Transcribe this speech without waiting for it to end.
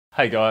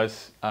Hey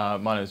guys,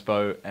 my name is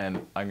Bo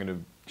and I'm going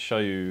to show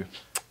you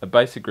a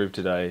basic groove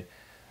today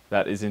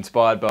that is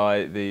inspired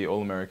by the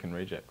All American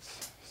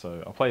Rejects.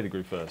 So I'll play the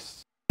groove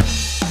first.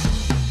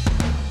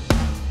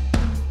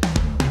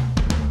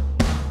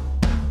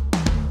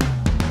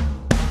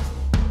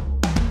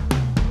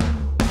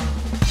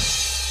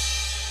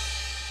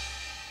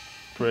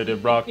 Pretty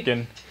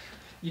rockin'.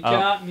 You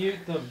can't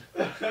mute them.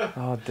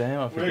 Oh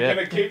damn, I forget. We're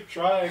gonna keep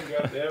trying,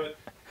 goddammit.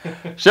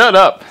 Shut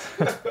up!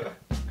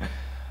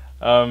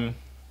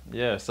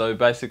 Yeah, so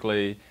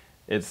basically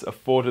it's a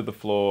 4 to the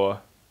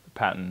floor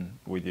pattern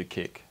with your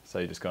kick. So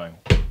you're just going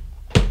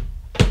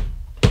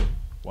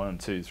 1,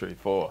 2, 3,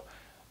 4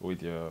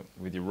 with your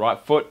right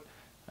foot,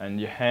 and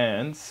your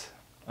hands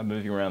are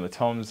moving around the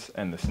toms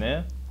and the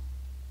snare.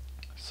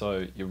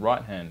 So your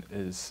right hand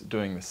is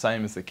doing the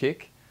same as the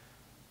kick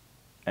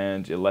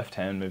and your left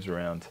hand moves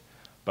around.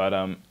 But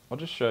I'll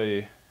just show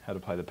you how to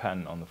play the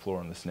pattern on the floor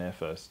and the snare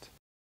first.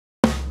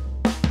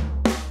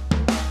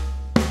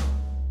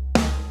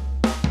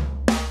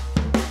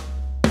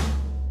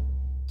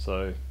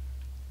 So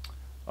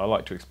I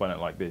like to explain it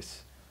like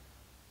this.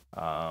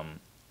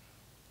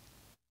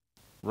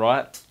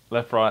 Right,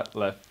 left, right,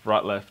 left,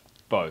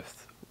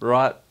 both.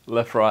 Right,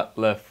 left, right,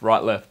 left,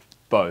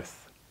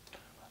 both.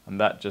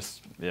 And that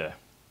just, yeah,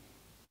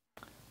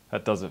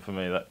 that does it for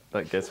me.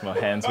 That gets my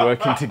hands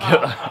working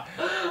together.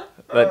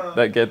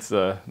 that gets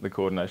the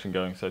coordination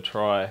going. So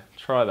try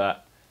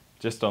that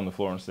just on the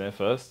floor and snare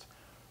first.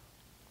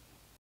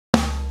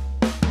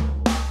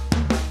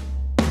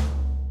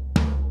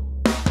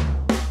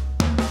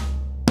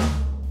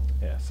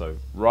 So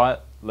right,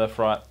 left,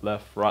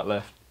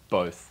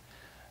 both.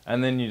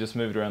 And then you just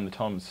move it around the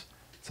toms.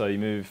 So you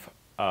move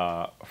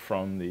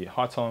from the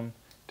high tom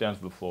down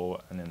to the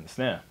floor and then the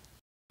snare.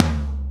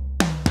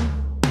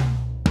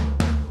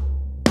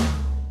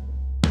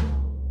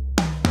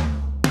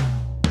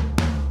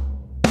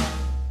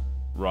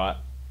 Right,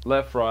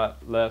 left,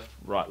 both.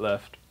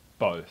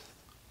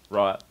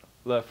 Right,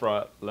 left,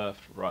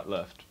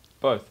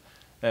 both.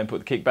 And put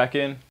the kick back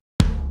in.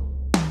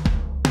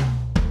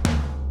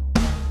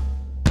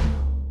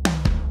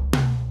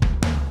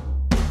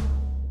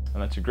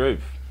 And that's your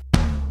groove.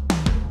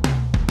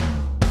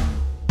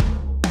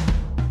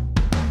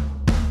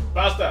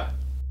 Faster!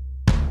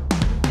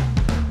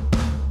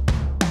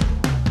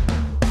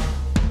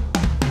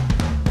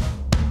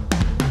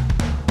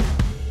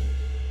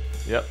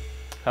 Yep,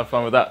 have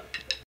fun with that.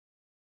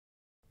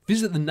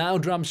 Visit the Nail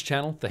Drums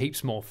channel for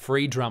heaps more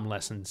free drum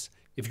lessons.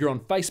 If you're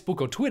on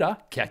Facebook or Twitter,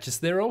 catch us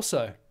there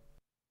also.